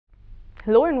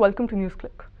Hello and welcome to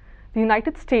NewsClick. The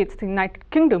United States, the United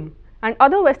Kingdom, and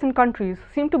other Western countries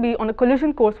seem to be on a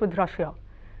collision course with Russia.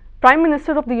 Prime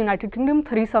Minister of the United Kingdom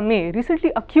Theresa May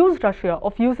recently accused Russia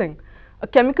of using a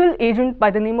chemical agent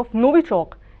by the name of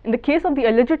Novichok in the case of the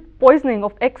alleged poisoning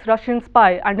of ex-Russian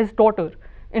spy and his daughter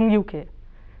in UK.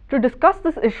 To discuss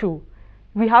this issue,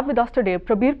 we have with us today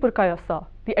Prabir Purkayasa,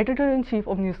 the editor-in-chief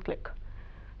of NewsClick.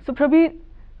 So Prabir,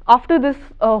 after this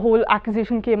whole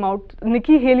accusation came out,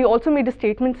 Nikki Haley also made a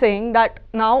statement saying that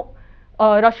now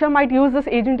Russia might use this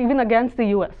agent even against the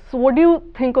US. So what do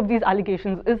you think of these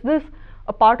allegations? Is this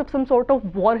a part of some sort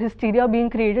of war hysteria being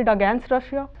created against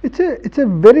Russia? It's a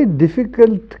very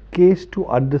difficult case to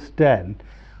understand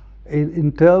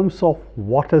in terms of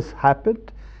what has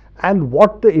happened and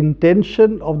what the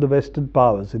intention of the Western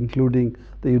powers, including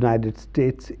the United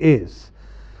States, is.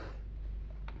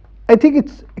 I think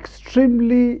it's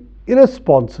extremely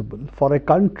irresponsible for a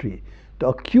country to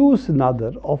accuse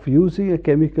another of using a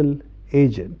chemical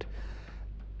agent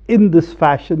in this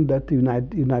fashion that the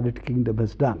United Kingdom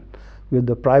has done, with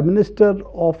the Prime Minister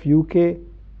of UK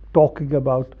talking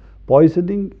about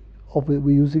poisoning of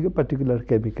using a particular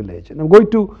chemical agent. I'm going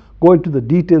to go into the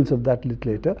details of that a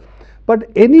little later.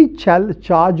 But any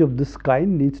charge of this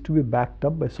kind needs to be backed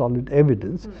up by solid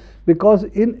evidence, because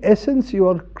in essence you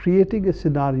are creating a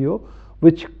scenario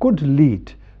which could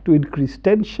lead to increased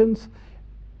tensions,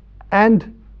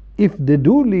 and if they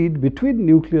do lead between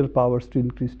nuclear powers to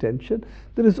increased tension,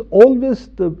 there is always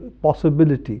the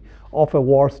possibility of a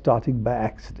war starting by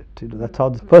accident. That's how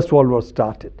the First World War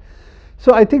started.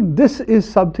 So I think this is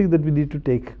something that we need to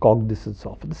take cognizance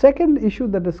of. The second issue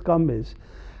that has come is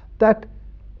that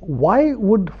why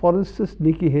would, for instance,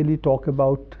 Nikki Haley talk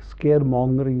about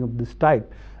scaremongering of this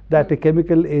type, that a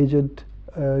chemical agent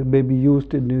may be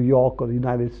used in New York or the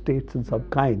United States in some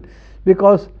kind?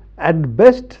 Because at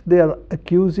best they are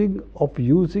accusing of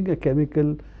using a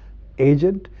chemical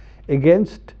agent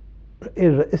against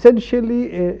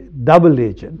essentially a double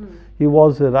agent. He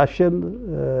was a Russian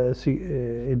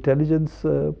intelligence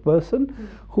person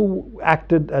who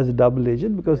acted as a double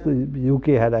agent because the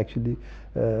UK had actually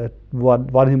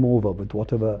won him over with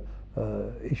whatever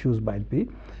issues might be,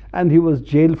 and he was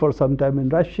jailed for some time in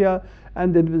Russia,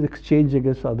 and then was exchanged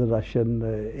against other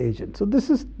Russian agents. So this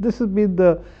has been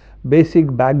the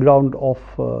basic background of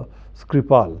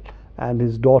Skripal and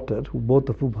his daughter, both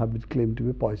of whom have been claimed to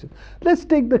be poisoned. Let's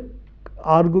take the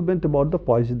argument about the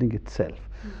poisoning itself.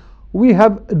 We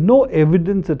have no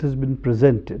evidence that has been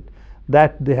presented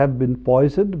that they have been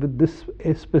poisoned with this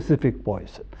specific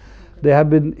poison. There have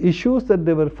been issues that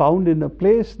they were found in a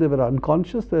place, they were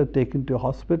unconscious, they were taken to a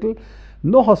hospital.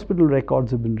 No hospital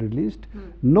records have been released.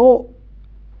 No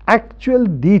actual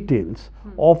details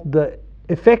of the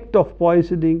effect of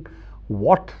poisoning,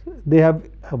 what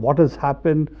has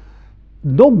happened.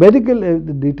 No medical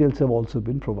details have also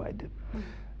been provided.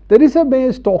 Theresa May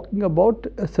is talking about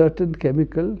a certain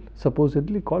chemical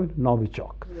supposedly called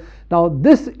Novichok. Now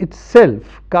this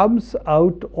itself comes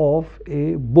out of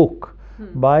a book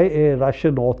by a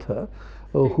Russian author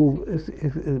who is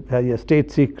a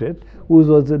state secret, who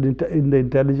was in the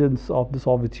intelligence of the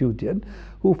Soviet Union,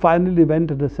 who finally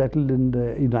went and settled in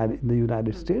the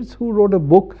United States, who wrote a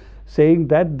book saying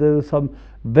that there is some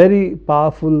very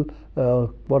powerful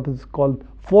what is called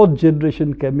fourth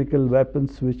generation chemical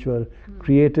weapons which were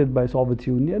created by Soviet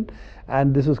Union,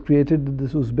 and this was created in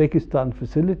this Uzbekistan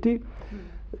facility.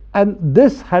 And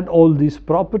this had all these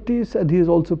properties, and he has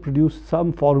also produced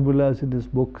some formulas in his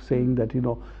book saying that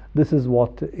this is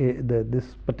what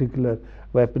this particular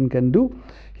weapon can do.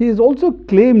 He has also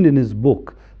claimed in his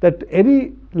book that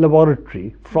any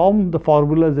laboratory from the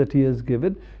formulas that he has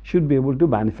given should be able to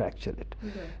manufacture it.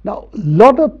 Now, a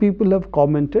lot of people have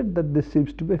commented that this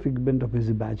seems to be a figment of his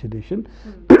imagination.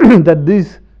 That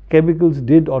these chemicals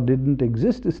did or didn't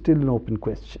exist is still an open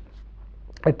question.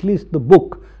 At least the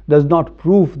book does not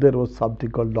prove there was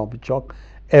something called Novichok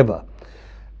ever.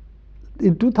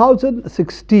 In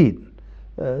 2016,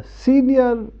 a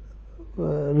senior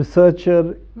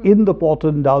researcher in the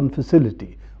Porton Down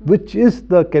facility, which is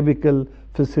the chemical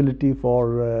facility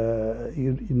for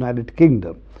United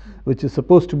Kingdom, which is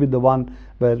supposed to be the one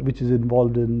which is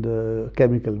involved in the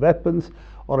chemical weapons,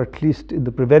 or at least in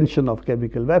the prevention of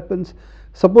chemical weapons,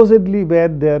 supposedly where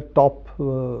their top,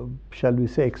 shall we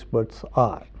say, experts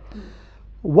are.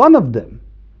 One of them,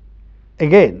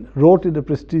 again, wrote in a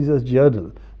prestigious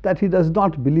journal that he does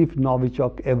not believe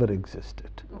Novichok ever existed.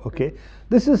 Okay,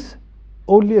 this is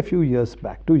only a few years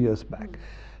back, 2 years back.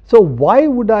 So why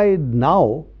would I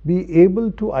now be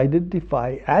able to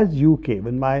identify as UK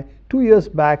when 2 years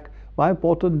back my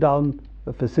Porton Down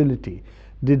facility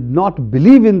did not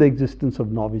believe in the existence of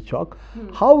Novichok.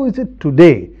 How is it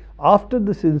today, after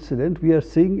this incident, we are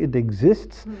seeing it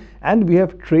exists and we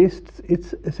have traced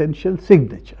its essential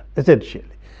signature, essentially.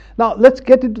 Now, let's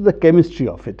get into the chemistry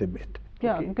of it a bit.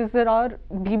 Yeah, because there are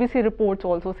BBC reports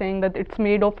also saying that it's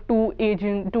made of two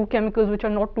chemicals which are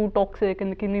not too toxic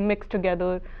and they can be mixed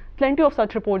together. Plenty of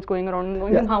such reports going around,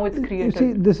 knowing how it's created.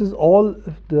 You see, this is all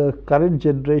the current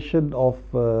generation of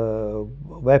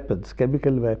weapons,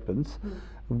 chemical weapons,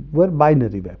 were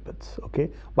binary weapons. Okay,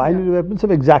 binary weapons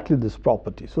have exactly this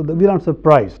property. So we're not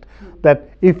surprised that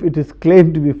if it is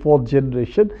claimed to be fourth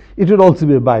generation, it would also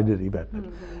be a binary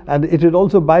weapon. And it would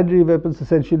also, binary weapons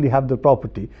essentially have the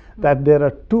property that there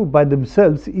are two by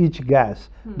themselves. Each gas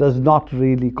does not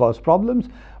really cause problems.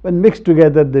 When mixed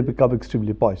together, they become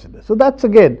extremely poisonous. So that's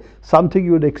again something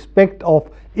you would expect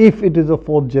of, if it is a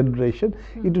fourth generation,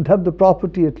 it would have the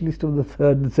property at least of the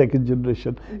third and second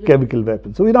generation chemical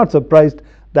weapon. So we're not surprised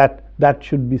that that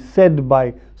should be said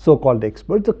by so-called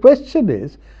experts. The question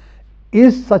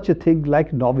is such a thing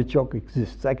like Novichok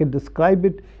exists? I can describe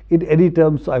it in any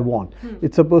terms I want.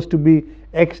 It's supposed to be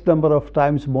X number of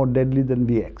times more deadly than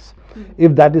VX.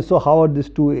 If that is so, how are these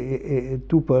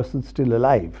two persons still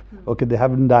alive? Okay, they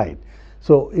haven't died.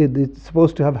 So it's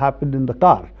supposed to have happened in the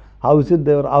car. How is it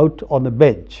they were out on a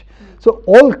bench? So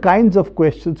all kinds of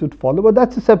questions would follow, but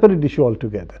that's a separate issue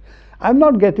altogether. I'm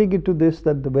not getting into this,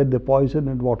 that when they poison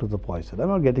and what was the poison. I'm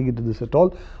not getting into this at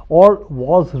all. Or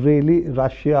was really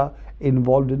Russia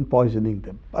involved in poisoning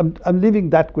them? I'm leaving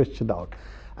that question out.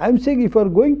 I'm saying if we're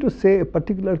going to say a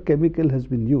particular chemical has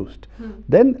been used,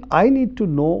 then I need to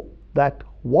know that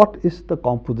what is the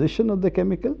composition of the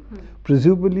chemical.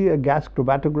 Presumably a gas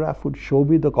chromatograph would show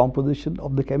me the composition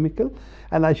of the chemical,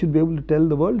 and I should be able to tell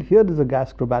the world, here is a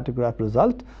gas chromatograph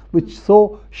result which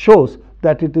so shows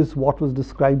that it is what was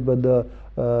described by the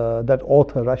that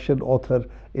author, Russian author,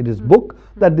 in his book,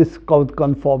 that this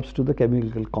conforms to the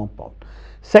chemical compound.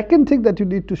 Second thing that you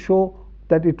need to show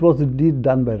that it was indeed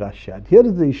done by Russia. And here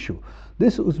is the issue.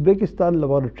 This Uzbekistan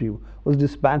laboratory was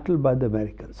dismantled by the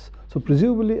Americans. So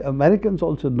presumably Americans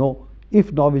also know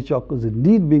if Novichok was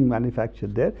indeed being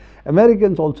manufactured there.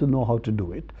 Americans also know how to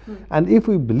do it. And if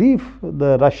we believe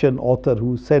the Russian author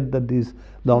who said that this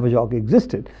Novichok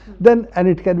existed, then, and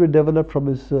it can be developed from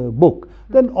his book,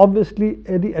 then obviously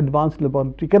any advanced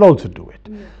laboratory can also do it.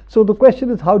 So the question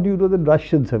is, how do you know that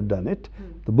Russians have done it?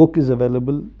 The book is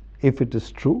available. If it is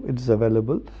true, it is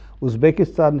available.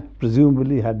 Uzbekistan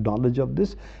presumably had knowledge of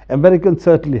this. Americans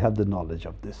certainly have the knowledge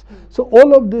of this. So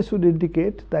all of this would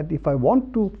indicate that if I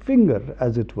want to finger,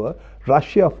 as it were,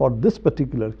 Russia for this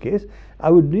particular case,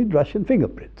 I would need Russian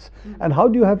fingerprints. And how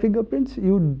do you have fingerprints?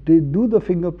 You do the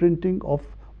fingerprinting of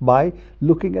by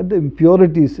looking at the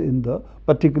impurities in the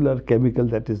particular chemical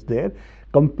that is there,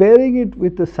 comparing it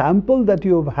with the sample that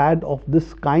you have had of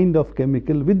this kind of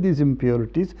chemical with these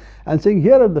impurities, and saying,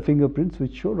 here are the fingerprints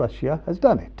which show Russia has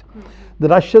done it. The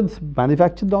Russians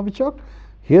manufactured Novichok.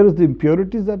 Here is the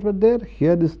impurities that were there.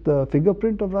 Here is the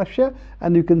fingerprint of Russia,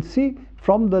 and you can see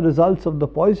from the results of the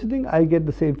poisoning, I get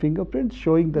the same fingerprint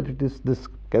showing that it is this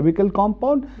chemical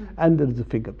compound, and there is a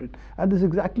fingerprint. And this is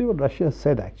exactly what Russia has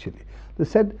said actually. They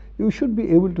said you should be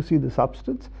able to see the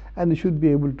substance, and you should be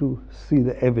able to see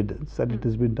the evidence that it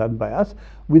has been done by us.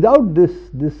 Without this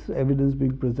evidence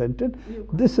being presented,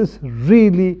 this is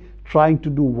really trying to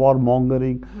do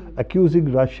warmongering,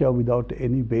 accusing Russia without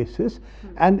any basis.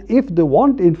 And if they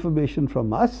want information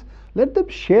from us, let them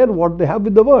share what they have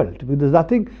with the world. There's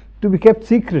nothing to be kept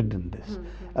secret in this.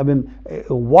 I mean,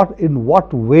 in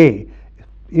what way,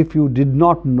 if you did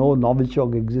not know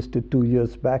Novichok existed 2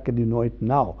 years back and you know it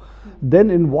now, then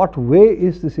in what way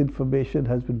is this information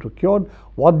has been procured?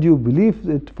 What do you believe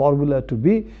its formula to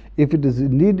be? If it is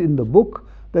indeed in the book,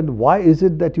 then why is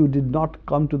it that you did not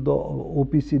come to the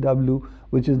OPCW,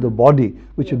 which is the body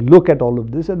which should look at all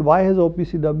of this? And why has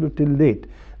OPCW till date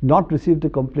not received a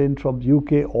complaint from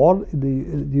UK or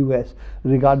the US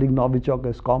regarding Novichok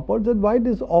as compounds? And why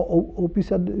does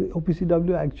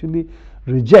OPCW actually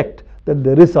reject that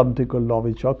there is something called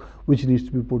Novichok which needs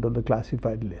to be put on the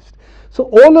classified list? So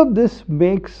all of this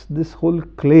makes this whole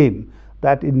claim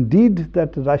that indeed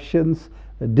that Russians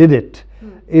did it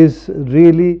is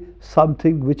really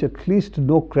something which at least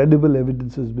no credible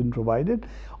evidence has been provided.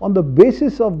 On the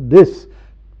basis of this,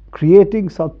 creating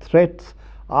some threats,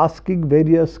 asking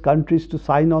various countries to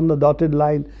sign on the dotted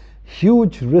line,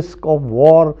 huge risk of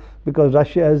war because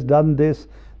Russia has done this.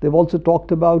 They've also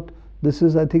talked about, this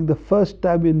is I think the first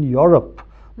time in Europe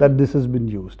that this has been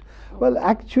used. Well,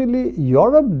 actually,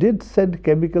 Europe did send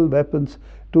chemical weapons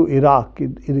to Iraq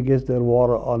in against their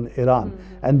war on Iran,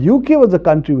 and UK was the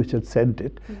country which had sent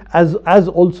it, as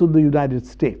also the United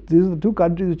States. These are the two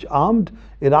countries which armed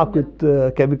Iraq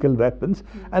with chemical weapons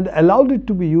and allowed it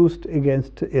to be used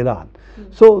against Iran.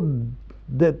 So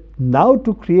now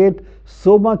to create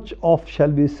so much of, shall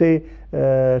we say,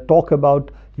 talk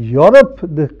about Europe,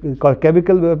 the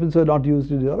chemical weapons were not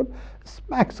used in Europe,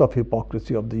 smacks of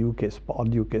hypocrisy of the UK's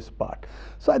part.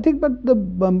 So I think,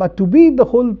 but to me, the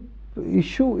whole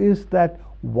issue is that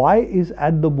why is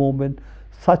at the moment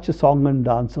such a song and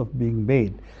dance of being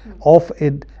made of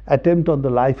an attempt on the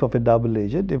life of a double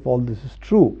agent, if all this is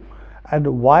true, and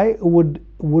why would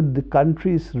the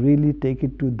countries really take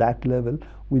it to that level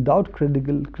without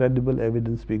credible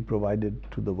evidence being provided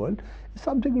to the world?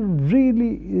 Something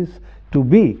really is, to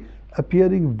me,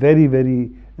 appearing very,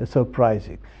 very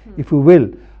surprising. If you will,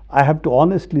 I have to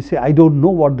honestly say I don't know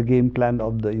what the game plan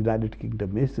of the United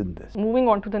Kingdom is in this. Moving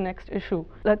on to the next issue,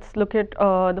 let's look at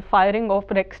the firing of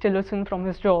Rex Tillerson from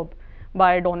his job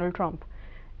by Donald Trump.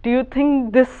 Do you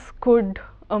think this could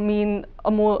mean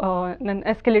an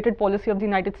escalated policy of the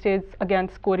United States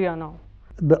against Korea now?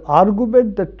 The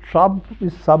argument that Trump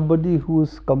is somebody who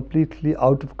is completely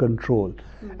out of control,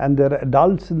 and there are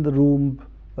adults in the room,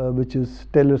 which is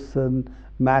Tillerson,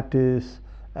 Mattis,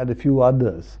 and a few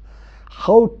others.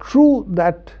 How true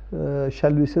that,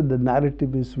 shall we say, the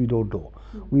narrative is, we don't know.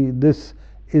 This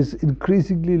is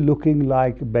increasingly looking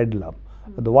like bedlam.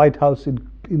 The White House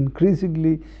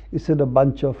increasingly is in a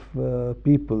bunch of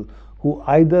people who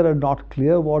either are not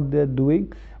clear what they're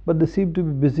doing, but they seem to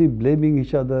be busy blaming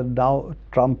each other. Now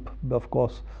Trump, of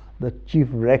course, the chief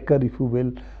wrecker, if you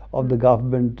will, of the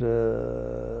government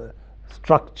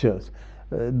structures,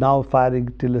 now firing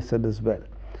Tillerson as well.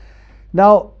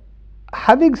 Now,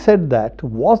 having said that,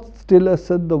 was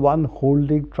Tillerson the one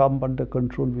holding Trump under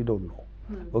control? We don't know.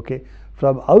 Okay,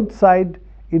 from outside,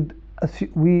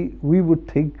 we would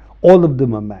think all of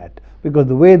them are mad, because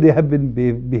the way they have been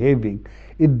behaving,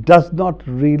 it does not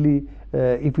really,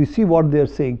 if you see what they are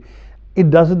saying, it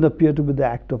doesn't appear to be the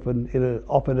act of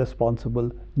a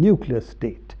responsible nuclear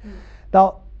state.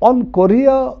 Now, on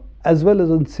Korea as well as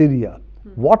on Syria,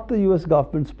 what the US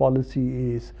government's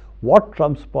policy is, what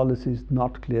Trump's policy is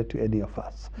not clear to any of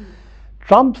us.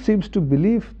 Trump seems to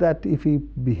believe that if he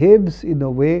behaves in a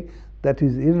way that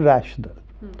is irrational,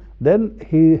 then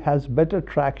he has better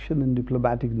traction in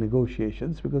diplomatic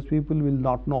negotiations, because people will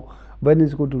not know when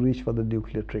he's going to reach for the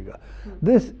nuclear trigger.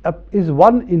 This is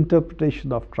one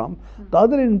interpretation of Trump. The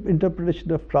other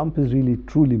interpretation of Trump is really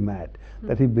truly mad,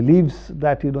 that he believes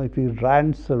that, if he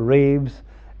rants or raves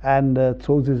and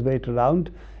throws his weight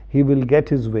around, he will get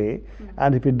his way,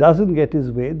 and if he doesn't get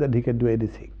his way, then he can do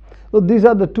anything. So these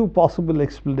are the two possible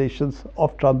explanations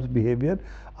of Trump's behavior.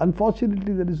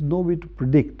 Unfortunately, there is no way to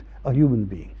predict a human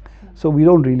being, so we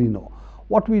don't really know.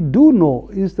 What we do know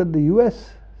is that the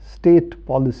US state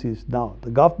policies now,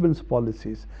 the government's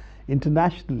policies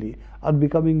internationally, are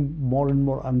becoming more and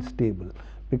more unstable,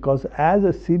 because as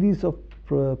a series of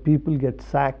people get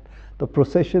sacked, the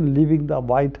procession leaving the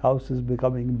White House is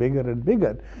becoming bigger and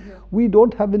bigger. We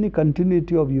don't have any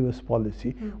continuity of US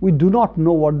policy. We do not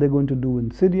know what they're going to do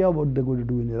in Syria, what they're going to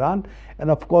do in Iran,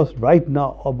 and of course right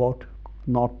now about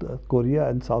North Korea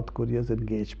and South Korea's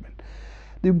engagement.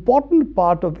 The important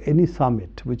part of any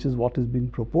summit, which is what is being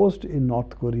proposed in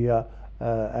North Korea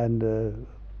and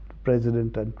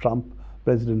President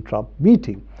Trump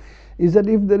meeting, is that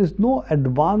if there is no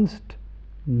advanced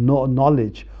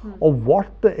knowledge of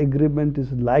what the agreement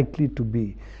is likely to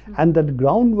be, and that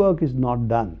groundwork is not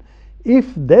done,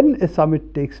 if then a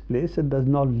summit takes place and does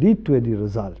not lead to any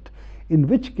result, in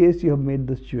which case you have made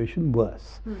the situation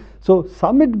worse. So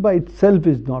summit by itself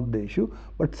is not the issue,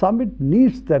 but summit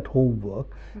needs that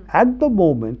homework. At the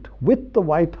moment, with the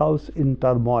White House in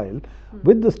turmoil,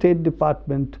 with the State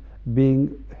Department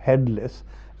being headless,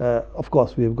 of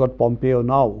course we have got Pompeo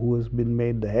now, who has been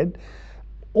made the head.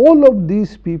 All of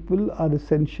these people are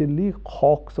essentially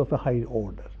hawks of a high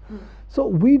order. So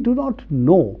we do not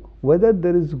know whether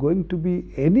there is going to be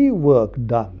any work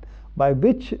done by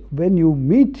which, when you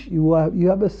meet, you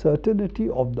have a certainty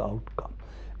of the outcome.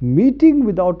 Meeting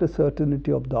without a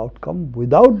certainty of the outcome,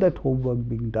 without that homework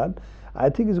being done, I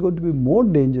think is going to be more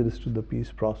dangerous to the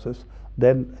peace process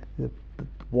than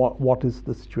what is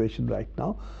the situation right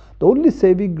now. The only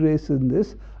saving grace in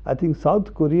this, I think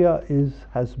South Korea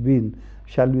has been,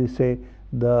 shall we say,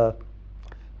 the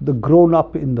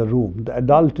grown-up in the room, the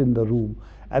adult in the room,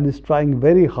 and is trying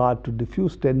very hard to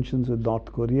diffuse tensions with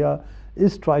North Korea,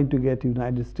 is trying to get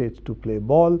United States to play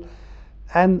ball,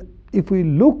 and if we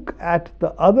look at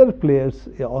the other players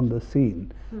on the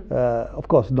scene, of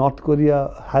course, North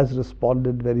Korea has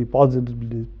responded very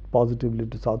positively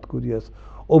to South Korea's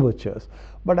overtures.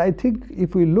 But I think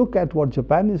if we look at what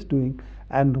Japan is doing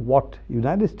and what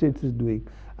United States is doing,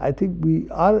 I think we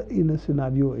are in a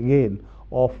scenario again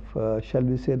of, shall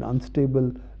we say, an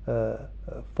unstable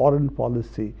foreign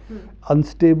policy,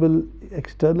 unstable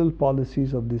external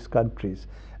policies of these countries.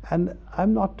 And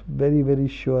I'm not very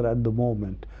sure at the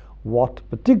moment what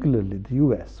particularly the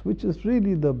US, which is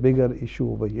really the bigger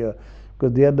issue over here,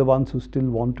 because they are the ones who still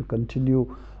want to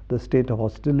continue the state of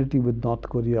hostility with North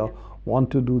Korea,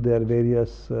 want to do their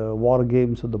various war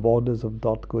games on the borders of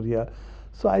North Korea.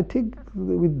 So I think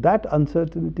with that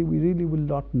uncertainty, we really will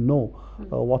not know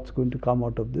what's going to come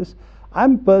out of this.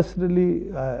 I'm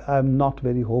personally, I'm not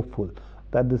very hopeful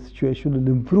that the situation will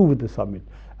improve with the summit.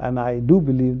 And I do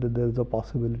believe that there is a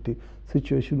possibility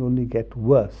situation will only get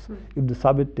worse if the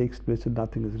summit takes place and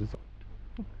nothing is resolved.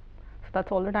 So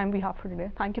that's all the time we have for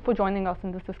today. Thank you for joining us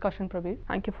in this discussion, Prabir.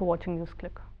 Thank you for watching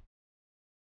NewsClick.